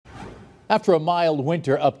After a mild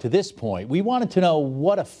winter up to this point, we wanted to know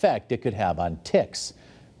what effect it could have on ticks.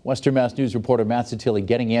 Western Mass News reporter Matt Satilli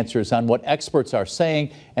getting answers on what experts are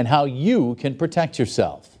saying and how you can protect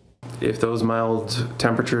yourself. If those mild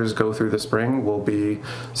temperatures go through the spring, we'll be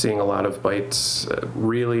seeing a lot of bites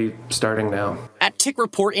really starting now. At Tick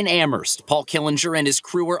Report in Amherst, Paul Killinger and his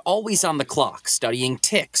crew are always on the clock studying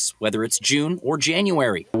ticks, whether it's June or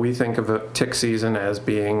January. We think of a tick season as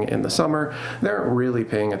being in the summer. They aren't really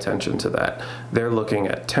paying attention to that. They're looking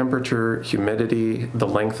at temperature, humidity, the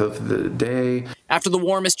length of the day. After the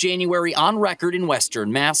warmest January on record in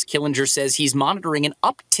Western Mass, Killinger says he's monitoring an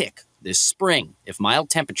uptick this spring if mild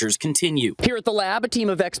temperatures continue. Here at the lab, a team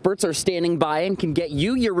of experts are standing by and can get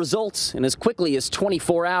you your results in as quickly as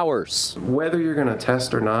 24 hours. Whether you're going to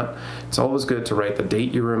test or not, it's always good to write the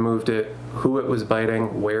date you removed it, who it was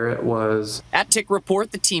biting, where it was. At Tick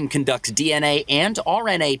Report, the team conducts DNA and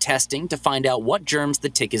RNA testing to find out what germs the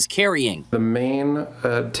tick is carrying. The main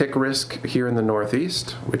tick risk here in the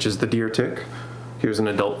Northeast, which is the deer tick. Here's an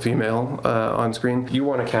adult female on screen. You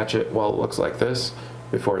want to catch it while it looks like this,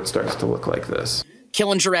 before it starts to look like this.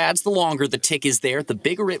 Killinger adds the longer the tick is there, the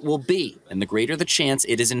bigger it will be, and the greater the chance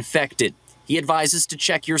it is infected. He advises to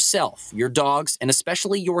check yourself, your dogs, and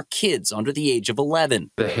especially your kids under the age of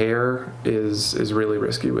 11. The hair is really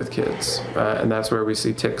risky with kids, and that's where we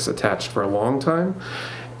see ticks attached for a long time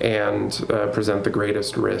and present the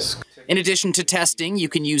greatest risk. In addition to testing, you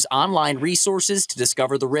can use online resources to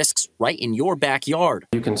discover the risks right in your backyard.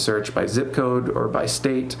 You can search by zip code or by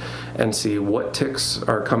state and see what ticks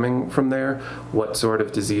are coming from there, what sort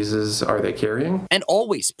of diseases are they carrying. And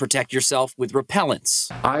always protect yourself with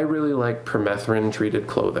repellents. I really like permethrin-treated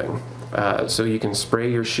clothing. So you can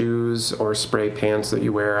spray your shoes or spray pants that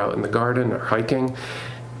you wear out in the garden or hiking.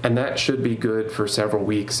 And that should be good for several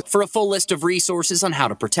weeks. For a full list of resources on how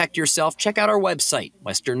to protect yourself, check out our website,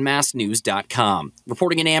 westernmassnews.com.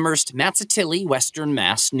 Reporting in Amherst, Matt Satilli, Western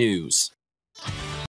Mass News.